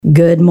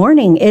Good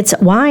morning. It's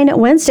Wine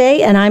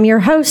Wednesday, and I'm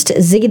your host,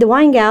 Ziggy the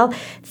Wine Gal.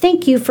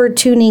 Thank you for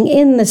tuning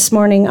in this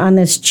morning on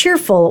this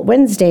cheerful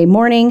Wednesday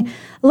morning,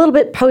 a little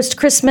bit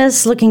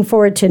post-Christmas, looking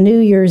forward to New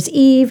Year's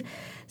Eve.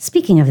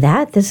 Speaking of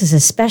that, this is a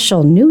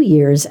special New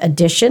Year's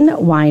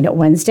edition, Wine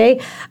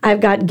Wednesday.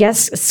 I've got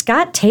guest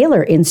Scott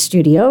Taylor in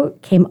studio,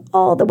 came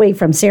all the way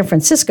from San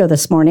Francisco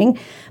this morning.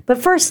 But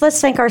first,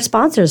 let's thank our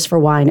sponsors for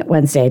Wine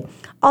Wednesday.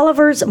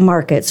 Oliver's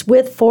Markets,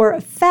 with 4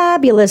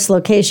 fabulous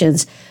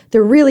locations.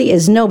 There really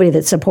is nobody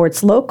that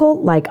supports local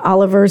like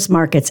Oliver's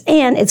Markets,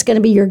 and it's going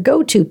to be your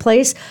go-to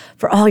place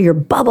for all your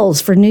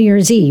bubbles for New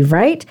Year's Eve,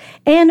 right?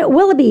 And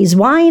Willoughby's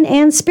Wine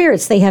and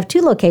Spirits. They have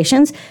 2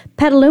 locations,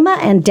 Petaluma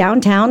and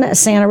downtown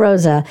Santa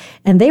Rosa,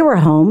 and they were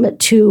home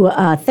to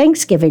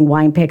Thanksgiving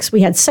wine picks.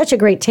 We had such a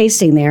great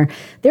tasting there.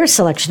 Their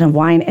selection of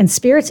wine and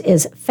spirits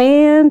is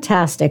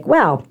fantastic.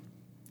 Well,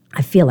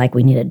 I feel like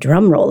we need a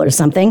drum roll or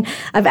something.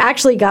 I've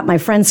actually got my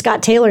friend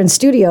Scott Taylor in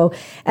studio,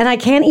 and I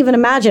can't even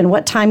imagine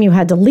what time you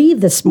had to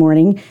leave this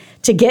morning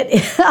to get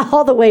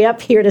all the way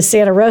up here to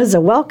Santa Rosa.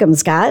 Welcome,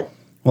 Scott.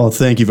 Well,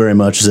 thank you very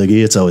much,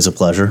 Ziggy. It's always a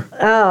pleasure.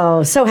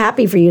 Oh, so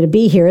happy for you to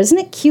be here. Isn't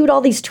it cute,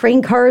 all these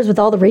train cars with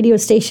all the radio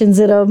stations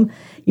in them?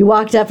 You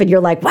walked up and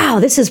you're like, wow,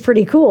 this is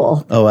pretty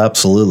cool. Oh,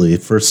 absolutely.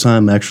 First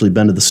time actually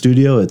been to the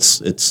studio.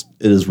 It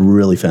is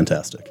really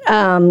fantastic.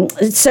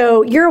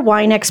 So you're a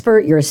wine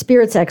expert, you're a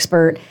spirits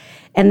expert.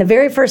 And the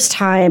very first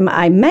time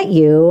I met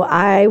you,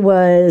 I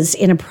was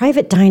in a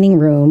private dining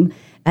room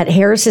at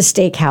Harris's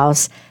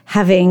Steakhouse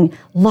having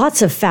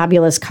lots of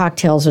fabulous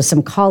cocktails with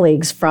some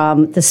colleagues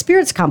from the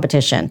spirits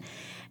competition.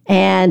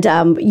 And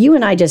you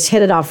and I just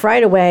hit it off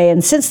right away.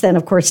 And since then,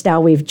 of course,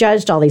 now we've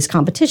judged all these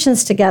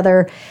competitions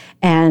together.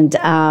 And,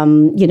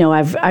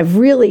 I've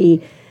really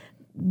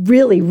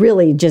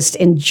just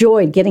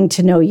enjoyed getting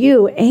to know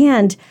you.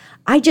 And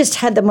I just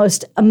had the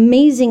most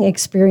amazing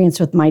experience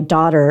with my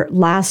daughter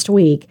last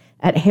week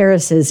at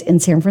Harris's in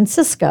San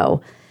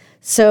Francisco.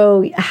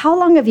 So how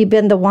long have you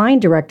been the wine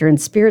director and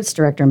spirits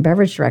director and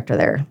beverage director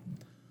there?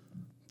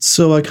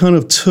 So I kind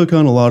of took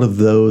on a lot of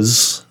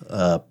those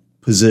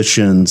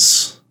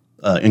positions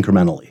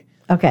incrementally.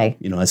 Okay.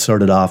 You know, I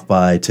started off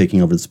by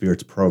taking over the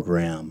spirits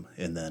program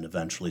and then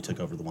eventually took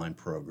over the wine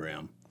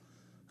program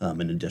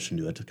in addition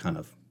to it to kind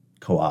of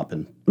co-op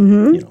and,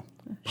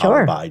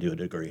 power by to a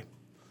degree.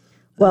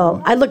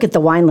 Well, I look at the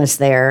wine list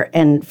there,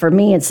 and for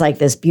me, it's like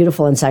this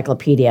beautiful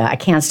encyclopedia. I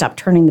can't stop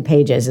turning the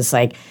pages. It's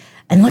like,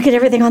 and look at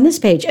everything on this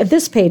page, at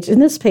this page,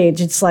 and this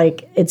page. It's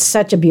like, it's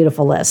such a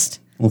beautiful list.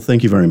 Well,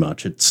 thank you very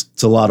much. It's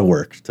a lot of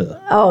work to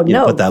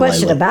no put that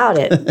question lightly. about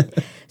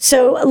it.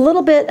 So a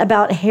little bit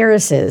about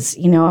Harris's.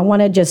 I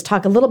want to just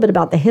talk a little bit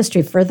about the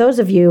history. For those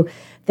of you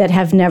that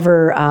have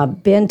never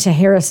been to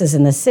Harris's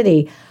in the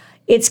city,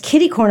 it's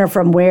kitty corner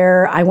from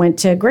where I went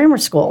to grammar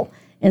school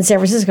in San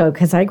Francisco,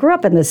 because I grew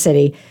up in the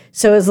city.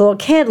 So as a little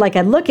kid, like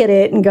I'd look at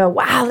it and go,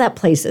 wow, that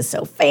place is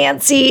so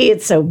fancy.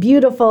 It's so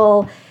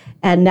beautiful.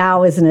 And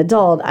now as an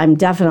adult, I'm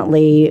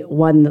definitely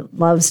one that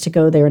loves to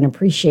go there and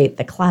appreciate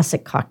the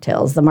classic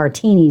cocktails, the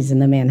martinis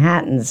and the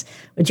Manhattans,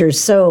 which are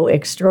so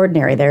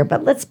extraordinary there.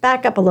 But let's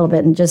back up a little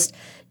bit and just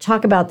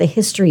talk about the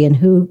history and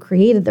who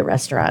created the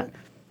restaurant.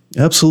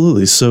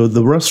 Absolutely. So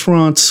the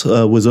restaurant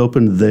was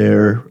opened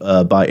there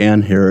by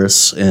Ann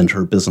Harris and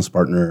her business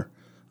partner,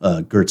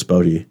 Gertz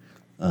Bodie,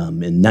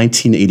 in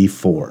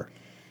 1984.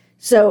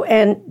 So,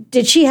 and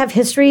did she have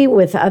history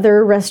with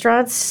other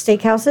restaurants,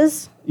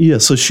 steakhouses? Yeah,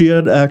 so she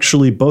had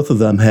actually, both of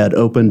them had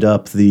opened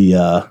up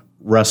the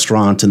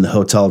restaurant and the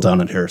hotel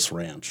down at Harris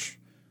Ranch,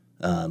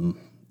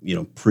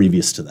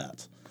 previous to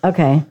that.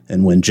 Okay.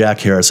 And when Jack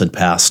Harris had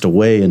passed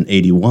away in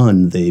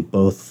 81, they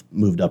both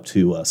moved up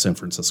to San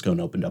Francisco and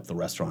opened up the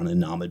restaurant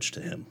in homage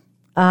to him.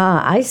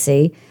 Ah, I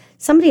see.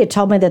 Somebody had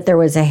told me that there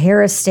was a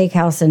Harris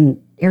Steakhouse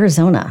in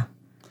Arizona.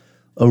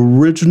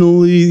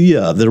 Originally,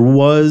 yeah, there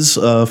was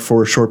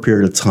for a short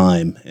period of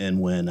time. And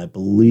when I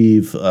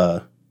believe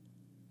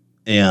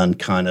Anne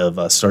kind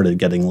of started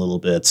getting a little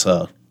bit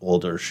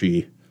older,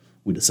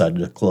 we decided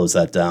to close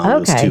that down. Okay. It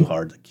was too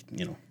hard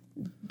to,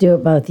 Do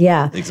it both,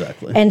 yeah.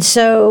 Exactly. And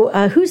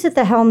so who's at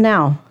the helm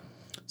now?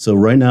 So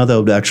right now that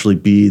would actually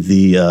be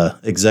the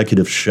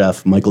executive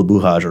chef, Michael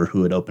Buhager,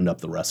 who had opened up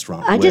the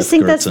restaurant I just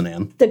think that's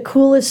Ann. The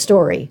coolest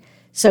story.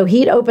 So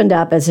he'd opened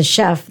up as a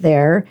chef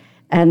there,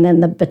 and then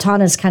the baton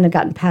has kind of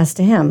gotten passed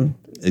to him.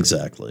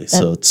 Exactly.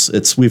 So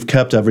we've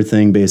kept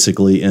everything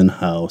basically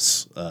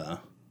in-house,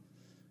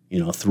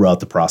 throughout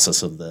the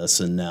process of this,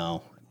 and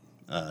now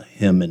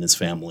him and his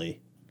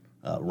family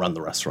run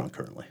the restaurant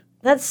currently.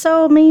 That's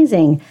so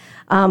amazing.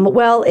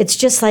 Well, it's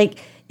just like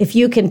if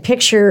you can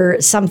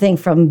picture something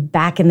from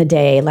back in the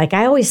day, like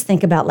I always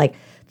think about like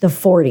the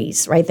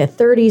 40s, right? The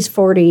 30s,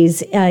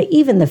 40s,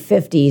 even the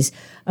 50s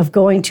of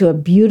going to a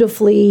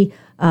beautifully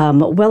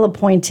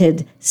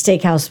well-appointed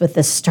steakhouse with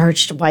the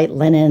starched white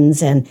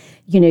linens. And,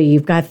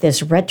 you've got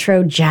this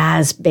retro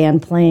jazz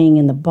band playing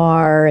in the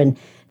bar. And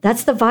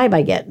that's the vibe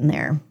I get in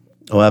there.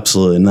 Oh,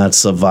 absolutely. And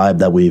that's a vibe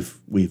that we've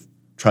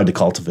tried to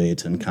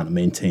cultivate and kind of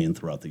maintain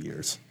throughout the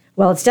years.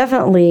 Well, it's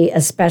definitely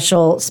a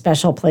special,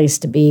 special place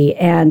to be.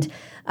 And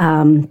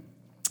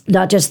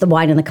not just the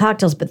wine and the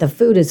cocktails, but the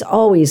food is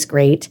always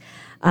great.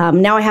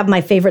 Now I have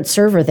my favorite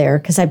server there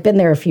because I've been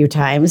there a few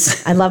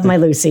times. I love my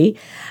Lucy.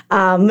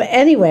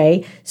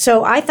 Anyway,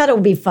 so I thought it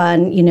would be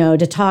fun,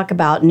 to talk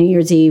about New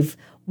Year's Eve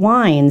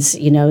wines,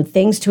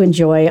 things to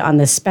enjoy on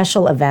this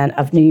special event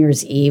of New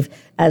Year's Eve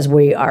as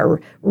we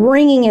are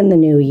ringing in the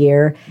new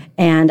year.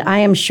 And I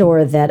am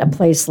sure that a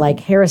place like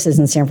Harris's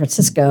in San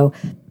Francisco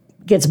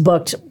gets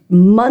booked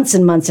months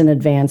and months in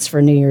advance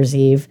for New Year's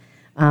Eve.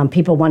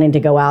 People wanting to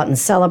go out and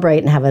celebrate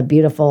and have a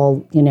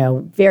beautiful,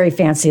 very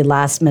fancy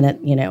last minute,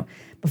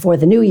 before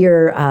the new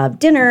year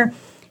dinner.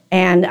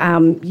 And,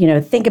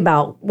 think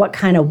about what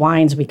kind of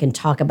wines we can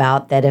talk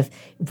about that if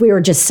we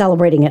were just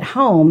celebrating at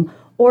home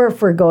or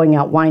if we're going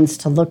out wines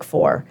to look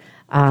for.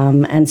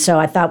 And so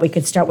I thought we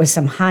could start with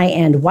some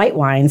high-end white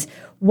wines.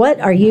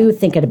 What are you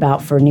thinking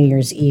about for New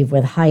Year's Eve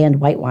with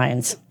high-end white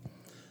wines?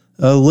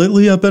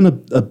 Lately, I've been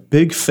a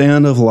big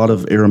fan of a lot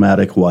of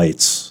aromatic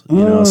whites,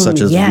 such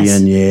as yes.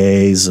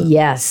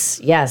 Viogniers.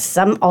 Yes.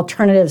 Some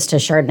alternatives to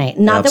Chardonnay.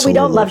 Not that we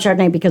don't love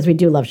Chardonnay, because we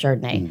do love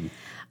Chardonnay.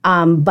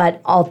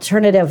 But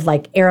alternative,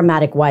 like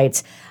aromatic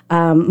whites.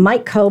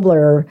 Mike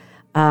Kobler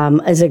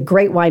is a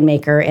great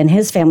winemaker, and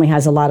his family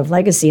has a lot of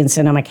legacy in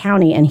Sonoma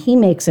County, and he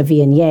makes a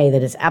Viognier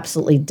that is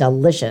absolutely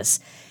delicious.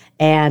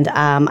 And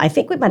I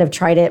think we might have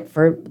tried it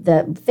for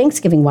the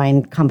Thanksgiving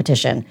wine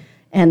competition.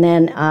 And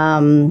then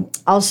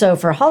also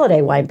for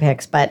holiday wine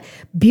picks, but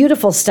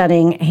beautiful,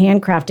 stunning,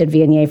 handcrafted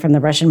Viognier from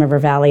the Russian River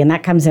Valley. And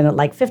that comes in at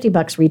like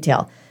 $50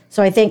 retail.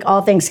 So I think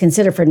all things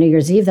considered for New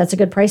Year's Eve, that's a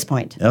good price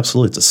point.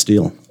 Absolutely. It's a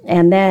steal.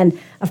 And then,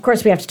 of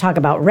course, we have to talk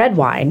about red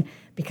wine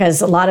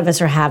because a lot of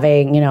us are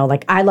having,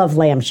 I love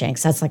lamb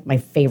shanks. That's like my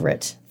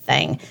favorite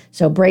thing.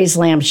 So braised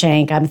lamb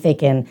shank, I'm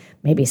thinking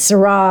maybe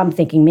Syrah. I'm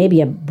thinking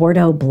maybe a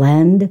Bordeaux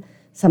blend,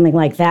 something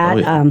like that. Oh,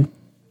 yeah.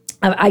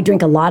 I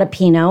drink a lot of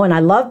Pinot, and I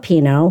love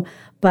Pinot,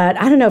 but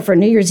I don't know, for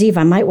New Year's Eve,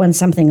 I might want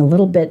something a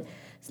little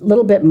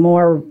bit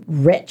more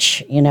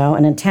rich,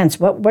 and intense.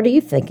 What are you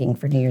thinking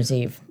for New Year's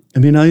Eve? I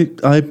mean, I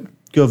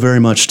go very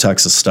much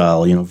Texas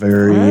style,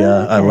 very, okay.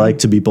 I like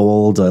to be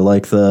bold. I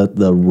like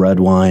the red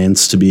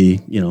wines to be,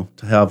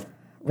 to have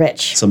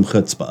rich. Some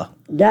chutzpah.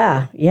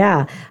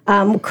 Yeah.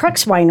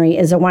 Crux Winery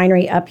is a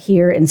winery up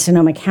here in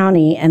Sonoma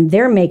County, and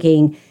they're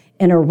making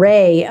an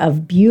array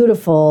of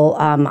beautiful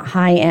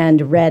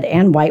high-end red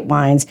and white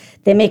wines.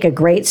 They make a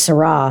great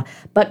Syrah.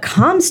 But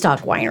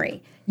Comstock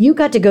Winery, you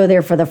got to go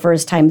there for the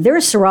first time. Their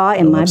Syrah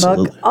in my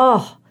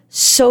book,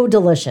 so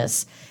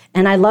delicious.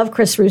 And I love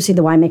Chris Rusi,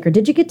 the winemaker.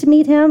 Did you get to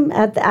meet him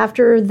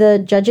after the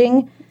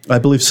judging? I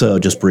believe so,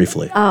 just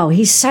briefly. Oh,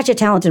 he's such a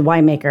talented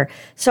winemaker.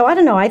 So I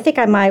don't know. I think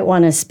I might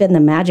want to spin the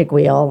magic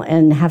wheel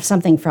and have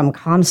something from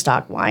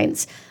Comstock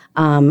Wines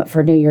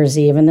for New Year's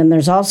Eve. And then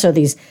there's also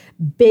these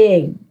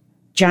big,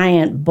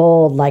 giant,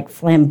 bold, like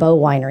Flambeau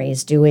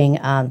wineries doing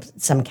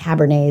some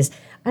Cabernets.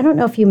 I don't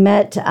know if you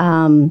met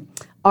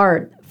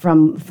Art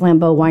from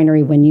Flambeau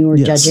Winery when you were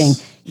judging.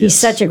 He's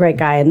such a great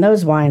guy, and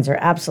those wines are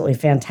absolutely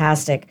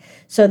fantastic.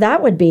 So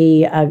that would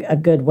be a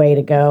good way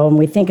to go. And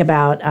we think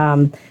about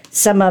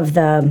some of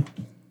the,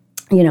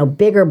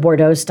 bigger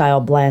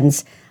Bordeaux-style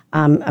blends. They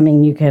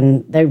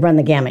run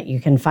the gamut. You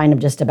can find them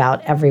just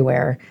about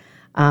everywhere.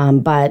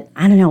 But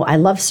I don't know. I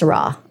love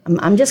Syrah.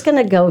 I'm just going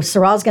to go.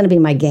 Syrah's going to be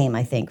my game,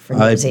 I think, for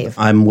New Year's Eve.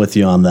 I'm with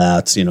you on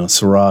that.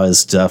 Syrah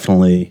is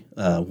definitely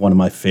one of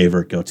my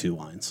favorite go-to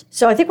wines.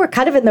 So I think we're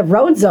kind of in the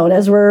Rhone zone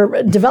as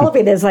we're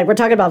developing this. Like we're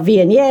talking about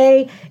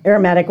Viognier,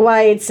 aromatic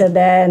whites, and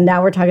then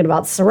now we're talking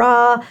about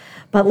Syrah.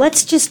 But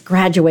let's just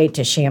graduate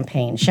to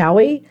Champagne, shall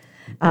we?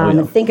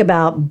 And think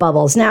about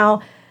bubbles.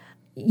 Now,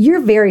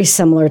 you're very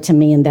similar to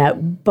me in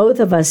that both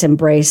of us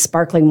embrace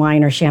sparkling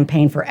wine or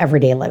champagne for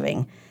everyday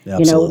living.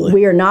 Absolutely.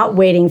 We are not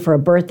waiting for a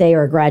birthday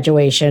or a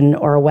graduation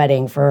or a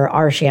wedding for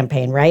our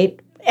champagne, right?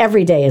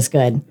 Every day is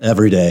good.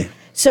 Every day.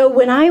 So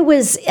when I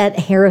was at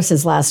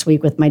Harris's last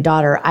week with my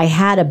daughter, I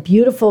had a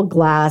beautiful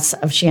glass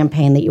of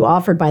champagne that you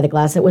offered by the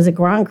glass. It was a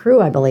Grand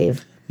Cru, I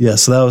believe.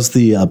 Yes, that was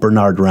the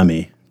Bernard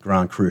Remy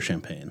Grand Cru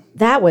champagne.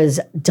 That was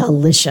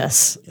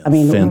delicious. Yeah,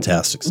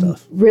 fantastic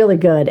stuff. Really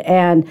good.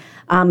 And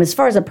as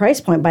far as a price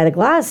point by the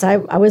glass, I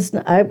was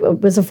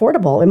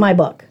affordable in my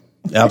book.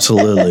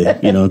 Absolutely.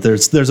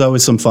 There's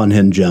always some fun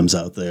hidden gems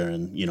out there,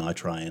 and I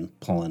try and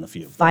pull in a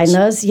few. Find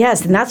those,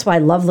 yes, and that's why I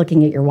love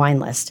looking at your wine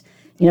list.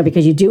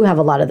 Because you do have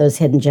a lot of those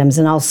hidden gems,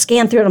 and I'll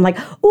scan through it. I'm like,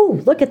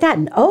 oh, look at that,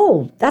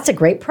 and that's a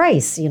great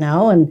price,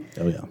 and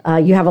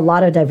you have a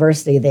lot of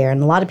diversity there,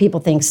 and a lot of people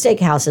think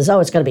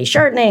steakhouses, it's going to be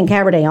Chardonnay and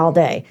Cabernet all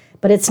day,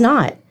 but it's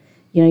not.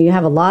 You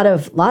have a lot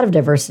of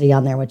diversity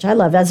on there, which I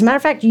love. As a matter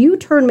of fact, you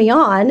turned me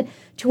on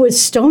to a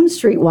Stone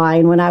Street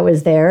wine when I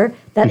was there,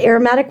 that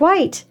aromatic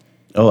white.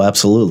 Oh,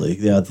 absolutely.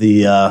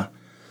 Yeah,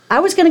 I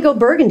was going to go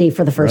Burgundy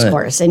for the first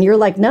course, and you're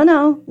like,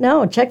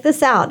 no, check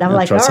this out. And I'm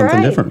like, try all something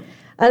right. different.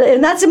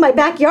 And that's in my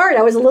backyard.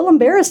 I was a little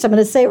embarrassed. I'm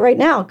going to say it right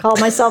now. Call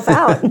myself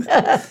out.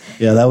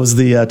 Yeah, that was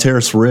the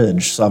Terrace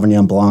Ridge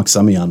Sauvignon Blanc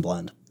Semillon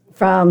blend.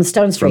 From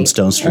Stone Street. From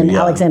Stone Street, in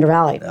yeah. Alexander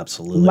Valley.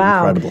 Absolutely.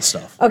 Wow. Incredible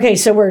stuff. Okay,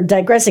 so we're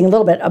digressing a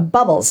little bit.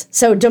 Bubbles.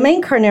 So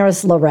Domaine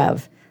Carneros Le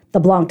Rêve, the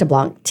Blanc de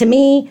Blanc. To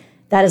me,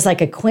 that is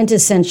like a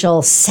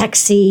quintessential,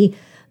 sexy,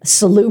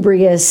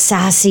 salubrious,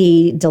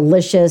 sassy,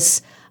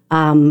 delicious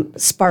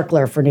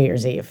sparkler for New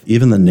Year's Eve.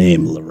 Even the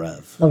name Le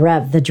Rêve. Le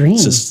Rêve, the dream.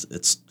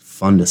 It's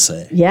fun to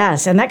say.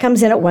 Yes, and that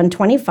comes in at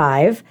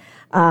 $125,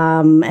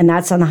 and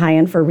that's on the high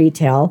end for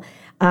retail.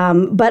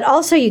 But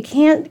also, you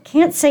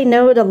can't say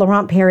no to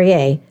Laurent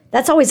Perrier.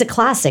 That's always a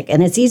classic,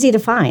 and it's easy to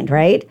find,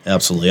 right?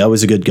 Absolutely,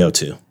 always a good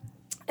go-to.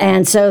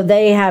 And so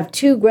they have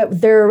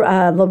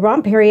their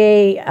Laurent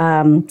Perrier.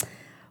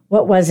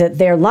 What was it?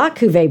 Their La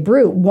Cuvée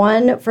Brut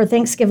won for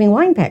Thanksgiving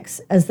Wine Picks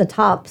as the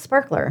top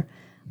sparkler,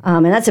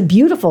 and that's a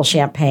beautiful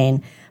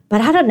champagne.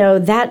 But I don't know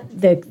that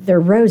their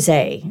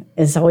rosé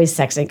is always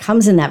sexy. It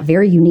comes in that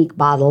very unique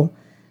bottle.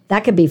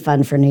 That could be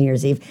fun for New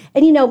Year's Eve.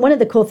 And you know, one of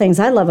the cool things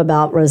I love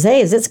about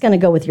rosé is it's going to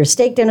go with your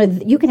steak dinner.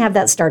 You can have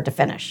that start to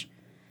finish.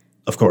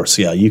 Of course,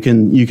 yeah. You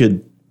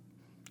could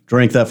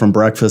drink that from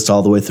breakfast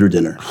all the way through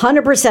dinner.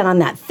 100% on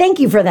that. Thank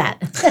you for that.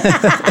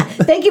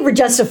 Thank you for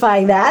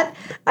justifying that.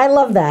 I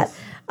love that.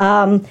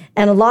 And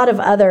a lot of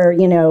other,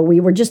 we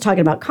were just talking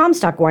about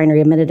Comstock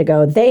Winery a minute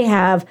ago. They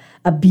have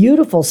a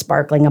beautiful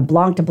sparkling, a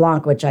Blanc de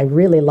Blanc, which I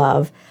really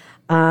love.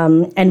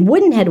 And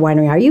Woodenhead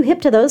Winery. Are you hip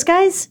to those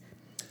guys?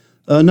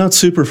 Not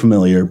super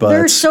familiar, but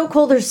they're so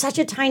cool. They're such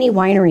a tiny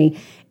winery.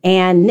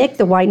 And Nick,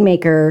 the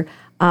winemaker,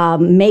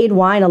 made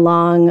wine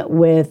along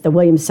with the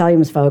Williams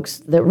Selliams folks,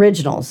 the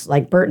originals,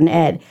 like Bert and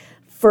Ed,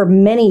 for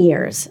many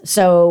years.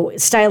 So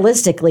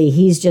stylistically,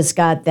 he's just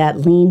got that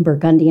lean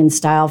Burgundian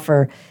style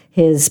for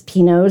his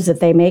Pinots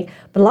that they make.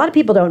 But a lot of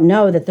people don't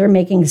know that they're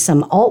making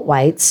some alt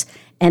whites,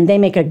 and they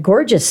make a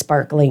gorgeous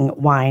sparkling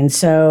wine.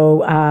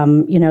 So,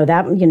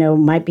 that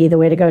might be the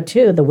way to go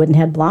too, the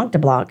Woodenhead Blanc de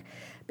Blanc,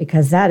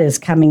 because that is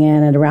coming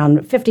in at around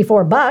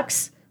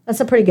 $54. That's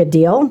a pretty good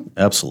deal.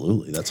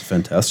 Absolutely. That's a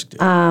fantastic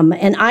deal.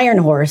 And Iron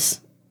Horse.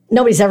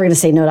 Nobody's ever going to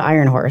say no to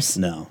Iron Horse.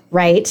 No.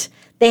 Right?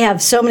 They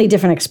have so many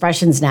different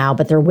expressions now,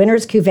 but their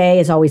Winter's Cuvée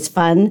is always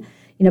fun,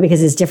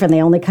 because it's different.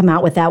 They only come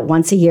out with that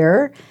once a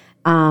year,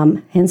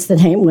 hence the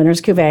name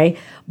Winter's Cuvée.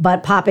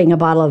 But popping a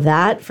bottle of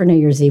that for New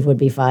Year's Eve would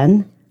be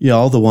fun. Yeah,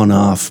 all the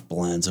one-off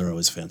blends are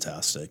always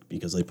fantastic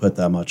because they put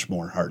that much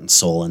more heart and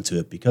soul into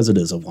it because it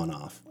is a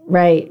one-off.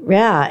 Right,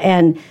 yeah.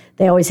 And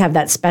they always have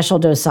that special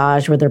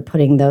dosage where they're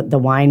putting the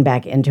wine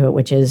back into it,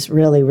 which is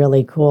really,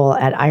 really cool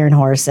at Iron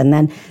Horse. And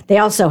then they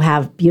also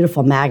have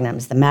beautiful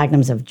magnums, the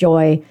Magnums of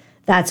Joy.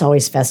 That's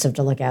always festive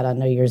to look at on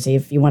New Year's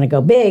Eve. If you want to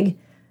go big,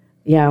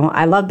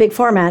 I love big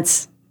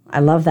formats.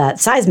 I love that.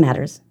 Size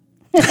matters.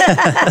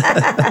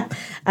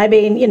 I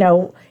mean,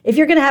 if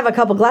you're going to have a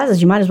couple glasses,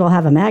 you might as well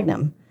have a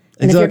Magnum.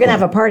 And If you're going to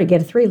have a party,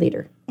 get a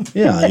 3-liter.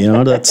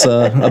 Yeah, that's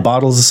a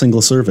bottle's a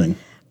single serving.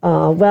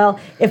 Well,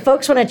 if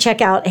folks want to check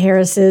out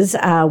Harris's,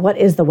 what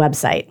is the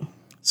website?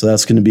 So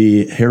that's going to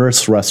be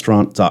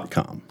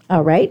harrisrestaurant.com.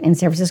 All right, in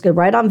San Francisco,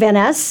 right on Van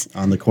Ness.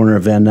 On the corner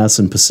of Van Ness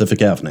and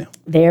Pacific Avenue.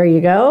 There you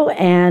go.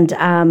 And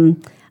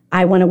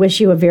I want to wish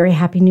you a very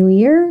happy new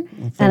year.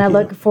 Well, and I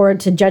look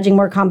forward to judging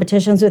more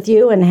competitions with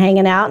you and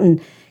hanging out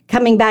and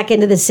coming back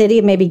into the city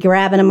and maybe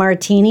grabbing a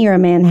martini or a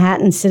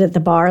Manhattan, sit at the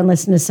bar and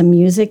listen to some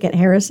music at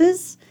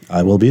Harris's.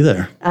 I will be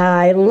there.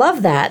 I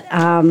love that.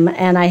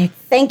 And I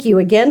thank you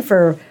again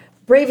for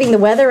braving the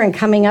weather and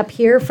coming up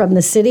here from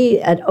the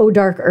city at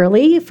Dark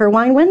Early for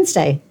Wine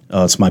Wednesday.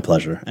 Oh, it's my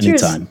pleasure.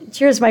 Anytime.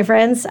 Cheers, my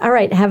friends. All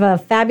right. Have a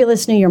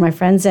fabulous new year, my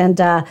friends. And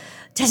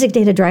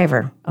designated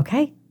driver.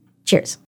 Okay? Cheers.